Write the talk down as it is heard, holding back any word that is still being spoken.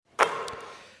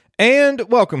And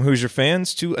welcome, Hoosier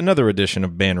fans, to another edition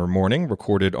of Banner Morning,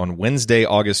 recorded on Wednesday,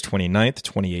 August 29th,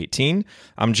 2018.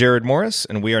 I'm Jared Morris,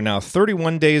 and we are now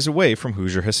 31 days away from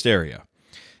Hoosier hysteria.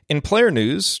 In player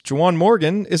news, Juwan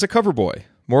Morgan is a cover boy.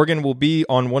 Morgan will be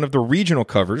on one of the regional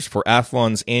covers for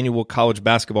Athlon's annual college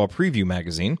basketball preview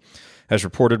magazine. As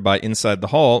reported by Inside the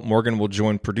Hall, Morgan will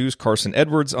join Purdue's Carson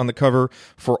Edwards on the cover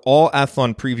for all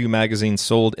Athlon preview magazines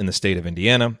sold in the state of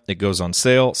Indiana. It goes on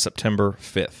sale September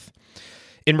 5th.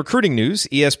 In recruiting news,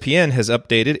 ESPN has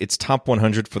updated its top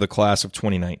 100 for the class of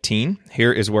 2019.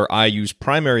 Here is where IU's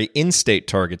primary in-state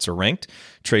targets are ranked.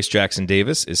 Trace Jackson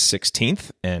Davis is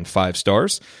 16th and 5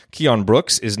 stars. Keon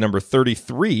Brooks is number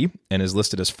 33 and is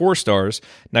listed as 4 stars.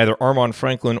 Neither Armon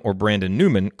Franklin or Brandon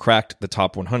Newman cracked the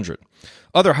top 100.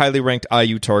 Other highly ranked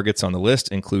IU targets on the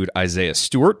list include Isaiah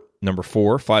Stewart, number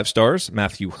 4, 5 stars.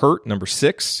 Matthew Hurt, number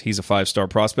 6. He's a 5-star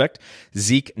prospect.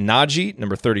 Zeke Naji,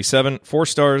 number 37, 4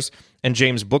 stars. And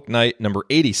James Bouknight, number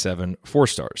 87, 4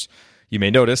 stars. You may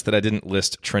notice that I didn't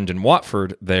list Trendon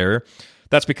Watford there.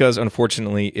 That's because,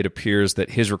 unfortunately, it appears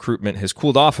that his recruitment has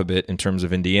cooled off a bit in terms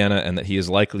of Indiana and that he is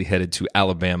likely headed to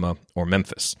Alabama or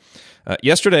Memphis.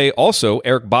 Yesterday, also,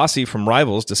 Eric Bossi from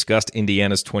Rivals discussed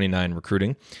Indiana's 29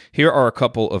 recruiting. Here are a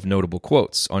couple of notable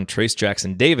quotes. On Trace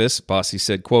Jackson Davis, Bossi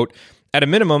said, quote, "At a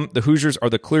minimum, the Hoosiers are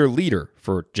the clear leader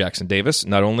for Jackson Davis.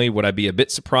 Not only would I be a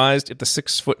bit surprised if the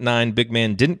 6'9" big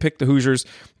man didn't pick the Hoosiers,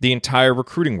 the entire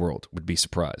recruiting world would be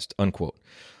surprised," unquote.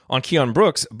 On Keon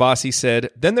Brooks, Bossi said,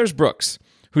 "Then there's Brooks,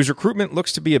 whose recruitment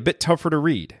looks to be a bit tougher to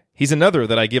read. He's another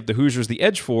that I give the Hoosiers the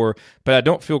edge for, but I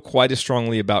don't feel quite as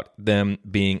strongly about them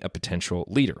being a potential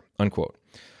leader," unquote.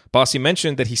 Bossi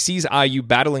mentioned that he sees IU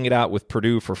battling it out with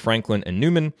Purdue for Franklin and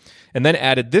Newman, and then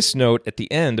added this note at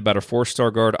the end about a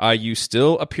 4-star guard IU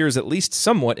still appears at least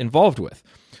somewhat involved with.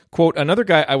 Quote, "Another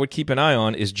guy I would keep an eye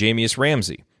on is Jamius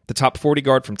Ramsey. The top 40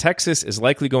 guard from Texas is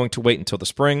likely going to wait until the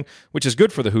spring, which is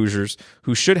good for the Hoosiers,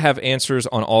 who should have answers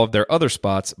on all of their other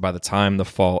spots by the time the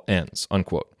fall ends,"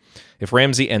 unquote. If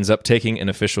Ramsey ends up taking an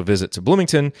official visit to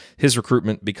Bloomington, his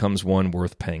recruitment becomes one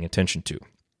worth paying attention to.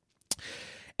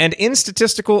 And in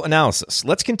statistical analysis,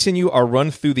 let's continue our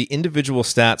run through the individual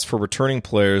stats for returning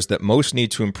players that most need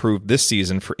to improve this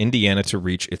season for Indiana to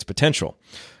reach its potential.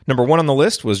 Number 1 on the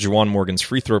list was Juwan Morgan's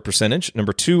free throw percentage.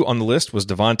 Number 2 on the list was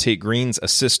Devontae Green's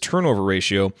assist-turnover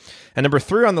ratio. And number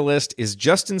 3 on the list is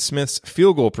Justin Smith's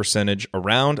field goal percentage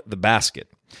around the basket.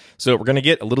 So we're going to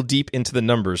get a little deep into the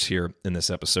numbers here in this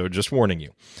episode, just warning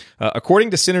you.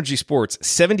 According to Synergy Sports,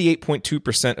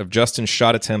 78.2% of Justin's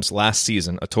shot attempts last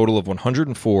season, a total of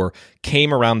 104,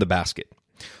 came around the basket.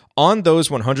 On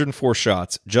those 104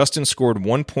 shots, Justin scored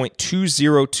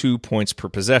 1.202 points per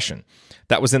possession.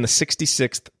 That was in the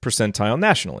 66th percentile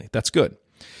nationally. That's good.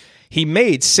 He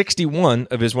made 61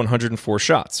 of his 104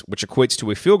 shots, which equates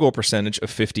to a field goal percentage of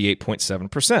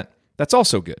 58.7%. That's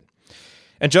also good.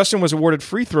 And Justin was awarded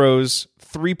free throws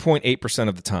 3.8%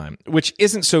 of the time, which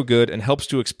isn't so good and helps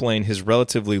to explain his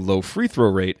relatively low free throw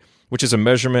rate, which is a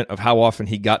measurement of how often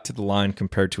he got to the line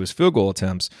compared to his field goal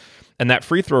attempts. And that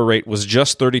free throw rate was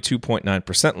just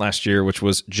 32.9% last year, which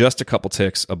was just a couple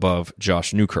ticks above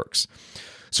Josh Newkirk's.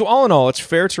 So all in all, it's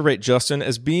fair to rate Justin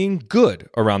as being good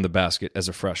around the basket as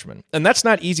a freshman. And that's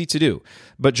not easy to do.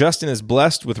 But Justin is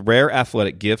blessed with rare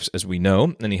athletic gifts, as we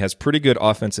know, and he has pretty good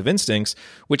offensive instincts,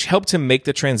 which helped him make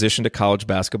the transition to college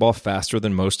basketball faster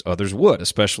than most others would,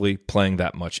 especially playing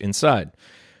that much inside.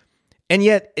 And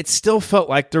yet, it still felt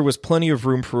like there was plenty of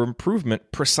room for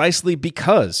improvement precisely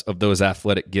because of those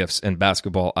athletic gifts and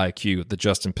basketball IQ that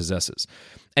Justin possesses.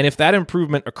 And if that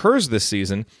improvement occurs this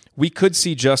season, we could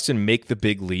see Justin make the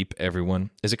big leap everyone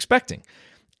is expecting.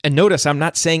 And notice, I'm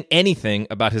not saying anything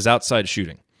about his outside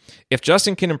shooting. If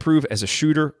Justin can improve as a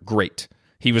shooter, great.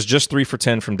 He was just 3 for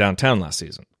 10 from downtown last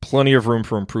season. Plenty of room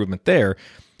for improvement there.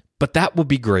 But that will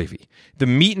be gravy. The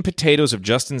meat and potatoes of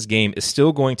Justin's game is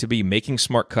still going to be making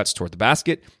smart cuts toward the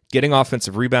basket, getting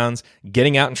offensive rebounds,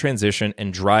 getting out in transition,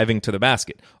 and driving to the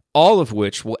basket, all of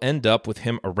which will end up with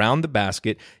him around the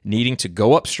basket needing to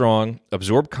go up strong,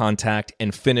 absorb contact,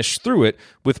 and finish through it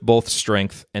with both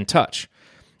strength and touch.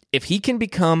 If he can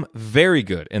become very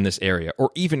good in this area,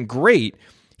 or even great,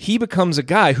 he becomes a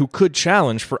guy who could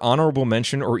challenge for honorable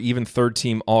mention or even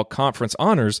third-team all-conference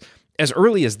honors as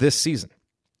early as this season.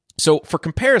 So for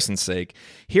comparison's sake,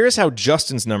 here's how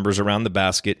Justin's numbers around the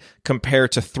basket compare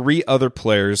to 3 other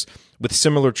players with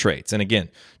similar traits. And again,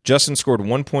 Justin scored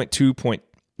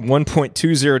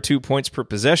 1.202 points per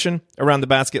possession around the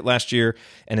basket last year,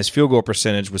 and his field goal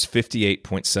percentage was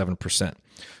 58.7%.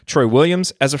 Troy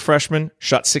Williams, as a freshman,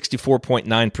 shot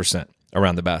 64.9%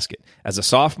 around the basket. As a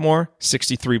sophomore,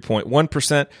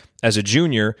 63.1%. As a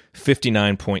junior,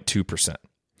 59.2%.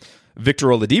 Victor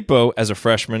Oladipo, as a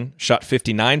freshman, shot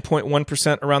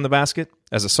 59.1% around the basket.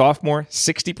 As a sophomore,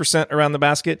 60% around the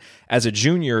basket. As a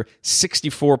junior,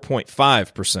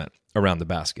 64.5% around the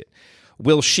basket.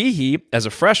 Will Sheehy, as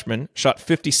a freshman, shot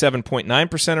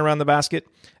 57.9% around the basket.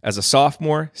 As a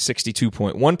sophomore,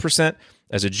 62.1%.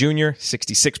 As a junior,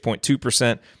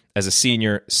 66.2%. As a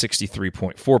senior,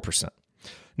 63.4%.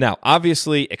 Now,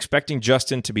 obviously, expecting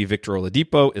Justin to be Victor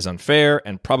Oladipo is unfair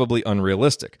and probably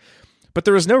unrealistic. But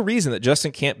there is no reason that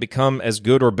Justin can't become as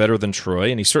good or better than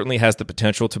Troy, and he certainly has the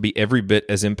potential to be every bit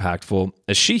as impactful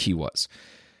as Sheehy was.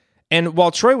 And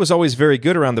while Troy was always very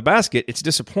good around the basket, it's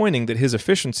disappointing that his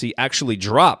efficiency actually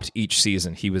dropped each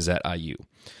season he was at IU.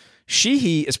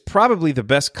 Sheehy is probably the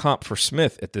best comp for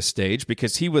Smith at this stage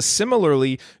because he was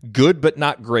similarly good but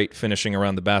not great finishing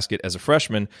around the basket as a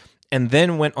freshman, and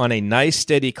then went on a nice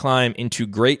steady climb into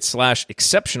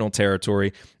great/exceptional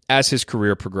territory as his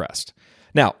career progressed.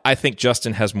 Now, I think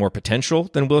Justin has more potential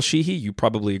than Will Sheehy. You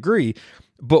probably agree.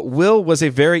 But Will was a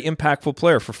very impactful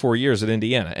player for 4 years at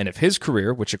Indiana. And if his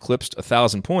career, which eclipsed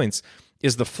 1,000 points,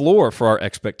 is the floor for our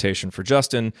expectation for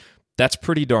Justin, that's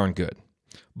pretty darn good.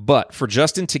 But for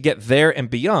Justin to get there and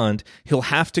beyond, he'll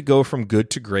have to go from good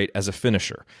to great as a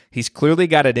finisher. He's clearly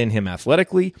got it in him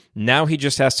athletically. Now he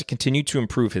just has to continue to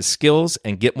improve his skills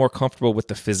and get more comfortable with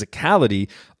the physicality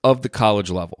of the college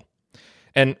level.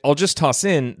 And I'll just toss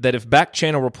in that if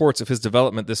back-channel reports of his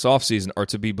development this offseason are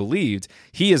to be believed,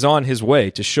 he is on his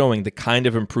way to showing the kind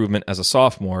of improvement as a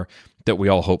sophomore that we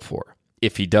all hope for.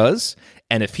 If he does,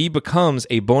 and if he becomes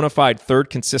a bona fide third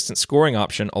consistent scoring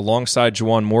option alongside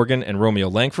Juwan Morgan and Romeo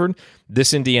Langford,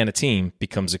 this Indiana team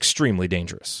becomes extremely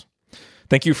dangerous.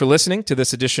 Thank you for listening to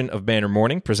this edition of Banner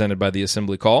Morning presented by the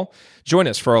Assembly Call. Join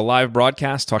us for our live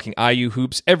broadcast talking IU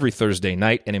hoops every Thursday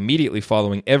night and immediately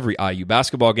following every IU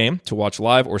basketball game. To watch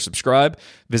live or subscribe,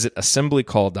 visit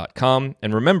assemblycall.com.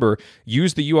 And remember,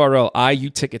 use the URL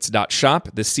iutickets.shop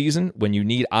this season when you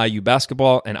need IU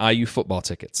basketball and IU football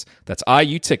tickets. That's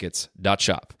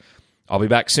iutickets.shop. I'll be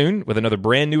back soon with another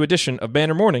brand new edition of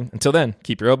Banner Morning. Until then,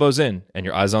 keep your elbows in and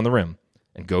your eyes on the rim.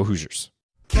 And go Hoosiers.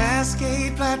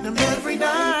 Cascade Platinum every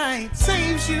night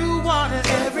saves you water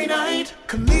every night.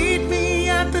 Come meet me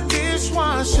at the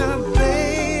dishwasher,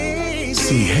 baby.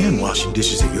 See, hand washing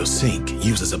dishes at your sink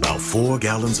uses about 4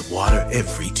 gallons of water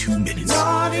every 2 minutes.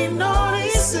 Naughty, naughty,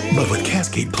 sing. But with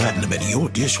Cascade Platinum at your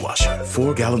dishwasher,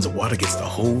 4 gallons of water gets the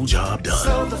whole job done.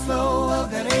 Slow the flow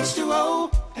of that H2O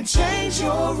and change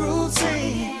your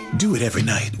routine. Do it every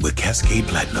night with Cascade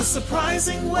Platinum. A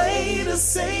surprising way to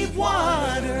save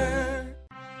water.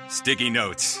 Sticky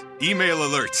notes, email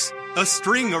alerts, a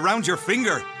string around your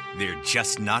finger. They're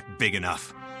just not big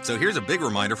enough. So here's a big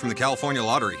reminder from the California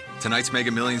Lottery. Tonight's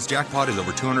Mega Millions jackpot is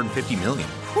over $250 million.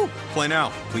 Whew. Play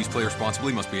now. Please play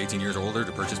responsibly. Must be 18 years or older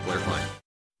to purchase player client.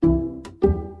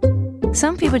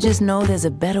 Some people just know there's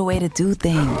a better way to do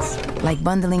things. Like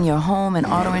bundling your home and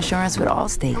auto insurance with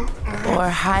Allstate. Or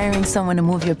hiring someone to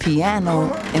move your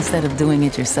piano instead of doing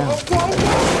it yourself.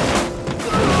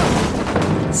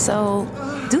 So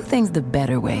do things the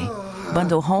better way.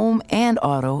 Bundle home and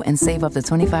auto and save up to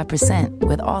 25%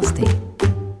 with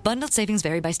Allstate. Bundled savings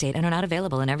vary by state and are not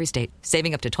available in every state.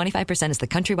 Saving up to 25% is the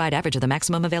countrywide average of the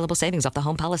maximum available savings off the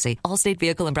home policy. Allstate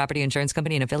Vehicle and Property Insurance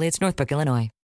Company and Affiliates, Northbrook, Illinois.